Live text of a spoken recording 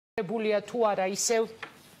ბულია თუ არა ისევ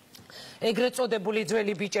ეგრეთ წოდებული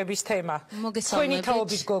ძველი ბიჭების თემა. თქვენი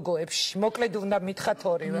თაობის გოგოებში. მოკლედ უნდა მითხრათ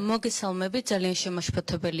ორივე. მოგესალმებით, ძალიან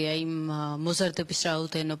შემაშფოთებელია იმ მოზარდების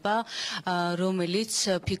რაოდენობა, რომელიც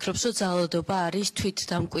ფიქრობს, რომ ძალადობა არის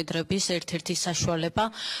თვითდამკვიდრების ერთ-ერთი საშუალება.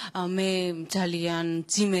 მე ძალიან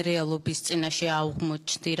ძიმე რეალობის წინაშე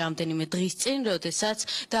აღმოჩნდი რამდენიმე დღის წინ, როდესაც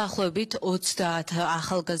დაახლოებით 30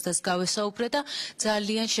 ახალგაზრდას გავესაუბრე და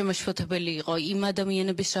ძალიან შემაშფოთებელი იყო იმ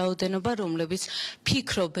ადამიანების რაოდენობა, რომლებიც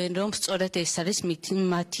ფიქრობენ, რომ სწორედ ეს არის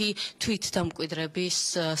მათი თვითდამკვიდრების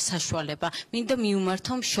საშუალება. მინდა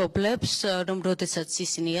მიუმართო მშობლებს, რომ როდესაც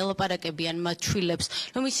ისინი ელაპარაკებიან მათ შვილებს,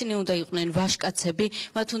 რომ ისინი უნდა იყვნენ ვაჟკაცები,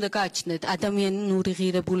 მათ უნდა გააჩნდეთ ადამიანური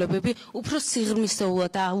ღირებულებები, უფრო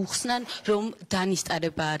სიღრმისეულად აუხსნან, რომ დანის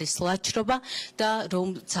ტარება არის ლაჩრობა და რომ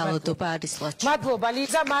ძალადობა არის ლაჩრობა. მადლობა,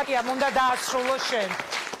 ლიზა, მარიამ, უნდა დაასრულო შენ.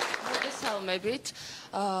 მოგესალმებით.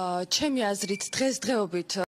 ჩემი აზრით დღესდღეობით